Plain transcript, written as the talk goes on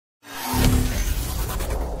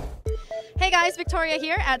guys, Victoria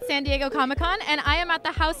here at San Diego Comic-Con, and I am at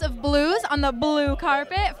the House of Blues on the blue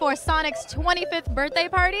carpet for Sonic's 25th birthday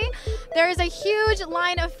party. There is a huge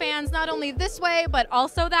line of fans, not only this way, but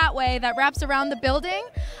also that way, that wraps around the building.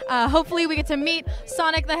 Hopefully we get to meet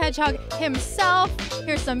Sonic the Hedgehog himself,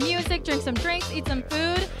 hear some music, drink some drinks, eat some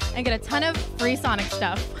food, and get a ton of free Sonic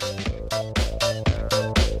stuff.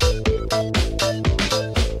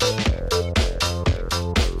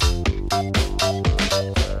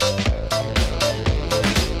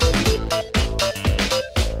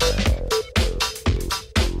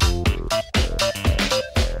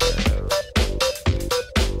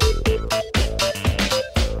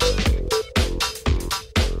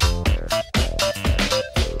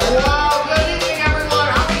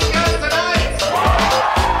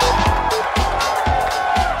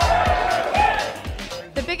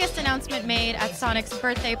 Made at Sonic's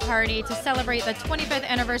birthday party to celebrate the 25th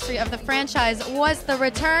anniversary of the franchise was the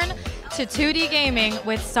return to 2D gaming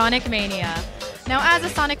with Sonic Mania. Now, as a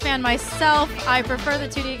Sonic fan myself, I prefer the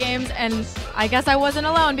 2D games, and I guess I wasn't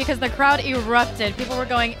alone because the crowd erupted. People were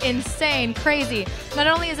going insane, crazy. Not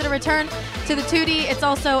only is it a return to the 2D, it's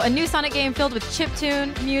also a new Sonic game filled with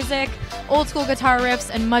chiptune, music, old school guitar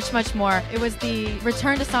riffs, and much, much more. It was the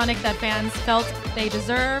return to Sonic that fans felt they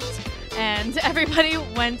deserved, and everybody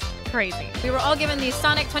went crazy. We were all given these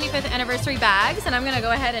Sonic 25th anniversary bags, and I'm gonna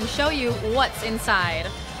go ahead and show you what's inside.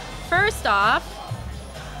 First off,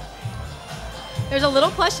 there's a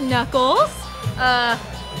little plush Knuckles.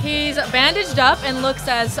 He's bandaged up and looks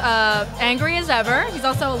as angry as ever. He's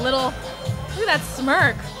also a little, look at that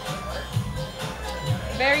smirk.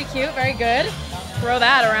 Very cute, very good. Throw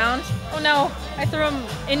that around. Oh no, I threw him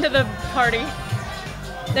into the party.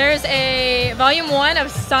 There's a Volume 1 of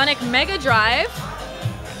Sonic Mega Drive.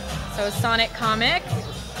 So Sonic comic.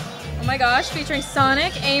 Oh my gosh, featuring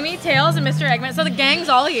Sonic, Amy, Tails, and Mr. Eggman. So the gang's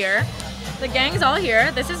all here. The gang's all here.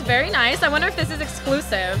 This is very nice. I wonder if this is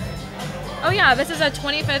exclusive. Oh yeah, this is a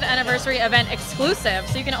 25th anniversary event exclusive.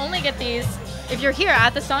 So you can only get these if you're here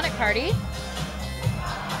at the Sonic party.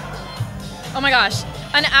 Oh my gosh,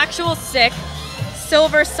 an actual sick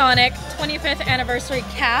silver Sonic 25th anniversary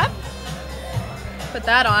cap. Put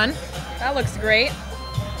that on. That looks great.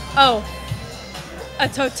 Oh, a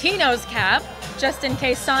Totino's cap, just in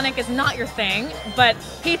case Sonic is not your thing, but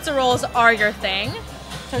pizza rolls are your thing.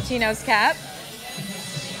 Totino's cap.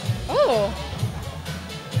 Oh,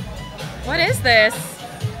 what is this?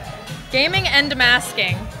 Gaming and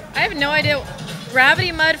masking. I have no idea.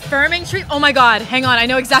 Gravity mud firming tree. Oh my god, hang on, I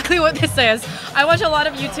know exactly what this is. I watch a lot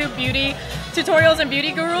of YouTube beauty tutorials and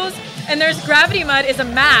beauty gurus, and there's Gravity Mud is a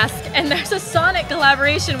mask, and there's a Sonic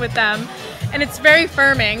collaboration with them. And it's very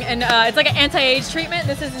firming, and it's like an anti-age treatment.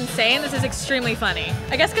 This is insane. This is extremely funny.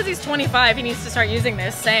 I guess because he's 25, he needs to start using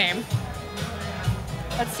this. Same.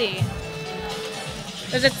 Let's see.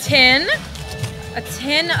 There's a tin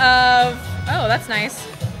of, oh, that's nice.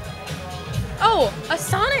 Oh, a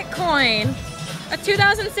Sonic coin. A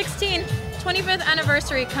 2016 25th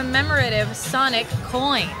anniversary commemorative Sonic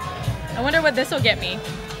coin. I wonder what this will get me.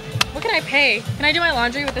 What can I pay? Can I do my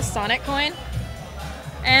laundry with this Sonic coin?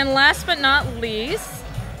 And last but not least,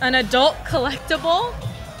 an adult collectible.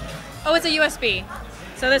 Oh, it's a USB.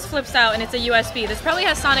 So this flips out and it's a USB. This probably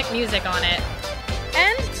has Sonic music on it.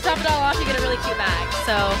 And to top it all off, you get a really cute bag.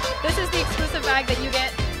 So this is the exclusive bag that you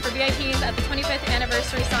get for VIPs at the 25th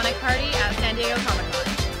anniversary Sonic party at San Diego Comic-Con.